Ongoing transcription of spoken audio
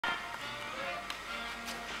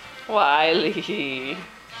Wiley,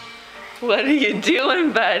 what are you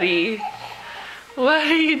doing, buddy? What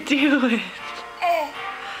are you doing?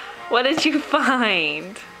 What did you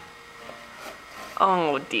find?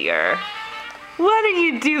 Oh dear. What are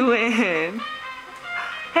you doing?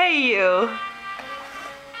 Hey you.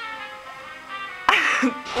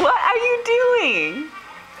 What are you doing?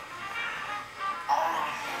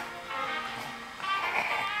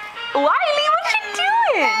 Wiley, what you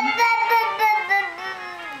doing?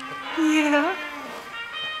 Yeah.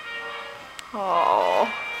 Oh.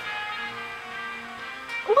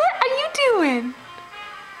 What are you doing?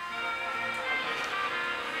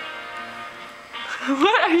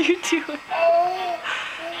 What are you doing?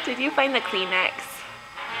 Did you find the Kleenex?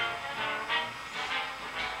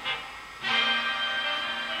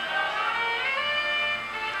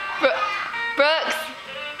 Brooks!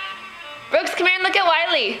 Brooks, come here and look at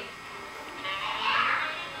Wiley.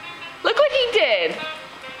 Look what he did.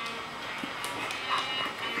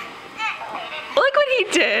 Look what he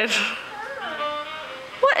did.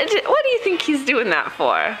 What do you think he's doing that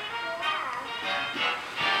for?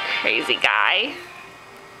 Crazy guy.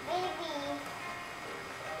 Baby,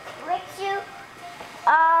 would you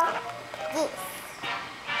this?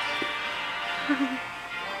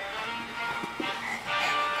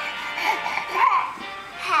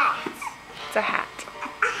 Hat. It's a hat.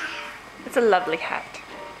 It's a lovely hat.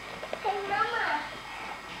 Hey, Mama.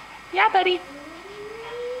 Yeah, buddy.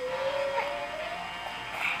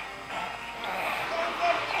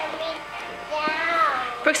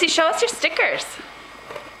 Brooksy, show us your stickers.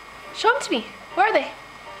 Show them to me. Where are they?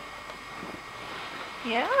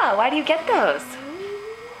 Yeah, why do you get those?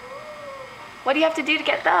 What do you have to do to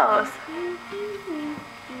get those?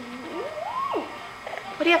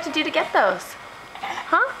 What do you have to do to get those?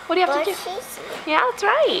 Huh? What do you have to do? Yeah, that's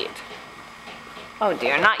right. Oh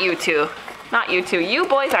dear, not you two. Not you two. You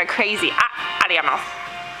boys are crazy. Out of your mouth.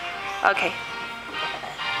 Okay.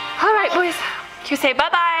 All right, boys. You say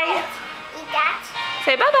bye-bye.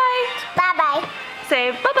 Say bye-bye. Bye-bye.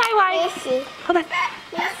 Say bye-bye, why? Missy. Hold on.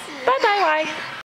 Missy. Bye-bye, why?